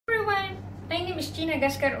is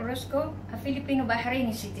Jhane Orozco, a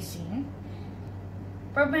Filipino-Bahraini citizen,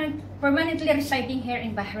 permanently residing here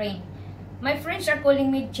in Bahrain. My friends are calling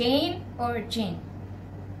me Jhane or Jhane.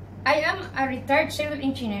 I am a retired civil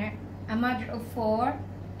engineer, a mother of 4,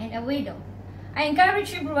 and a widow. I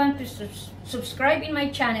encourage everyone to subscribe in my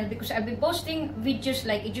channel because I'll be posting videos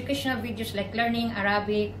like educational videos like learning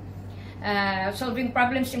Arabic, solving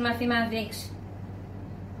problems in mathematics,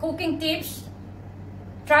 cooking tips,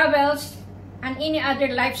 travels, and any other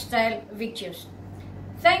lifestyle videos.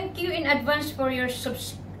 Thank you in advance for your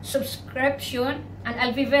subscription, and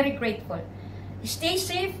I'll be very grateful. Stay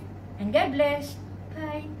safe and God bless.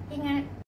 Bye. Ingat.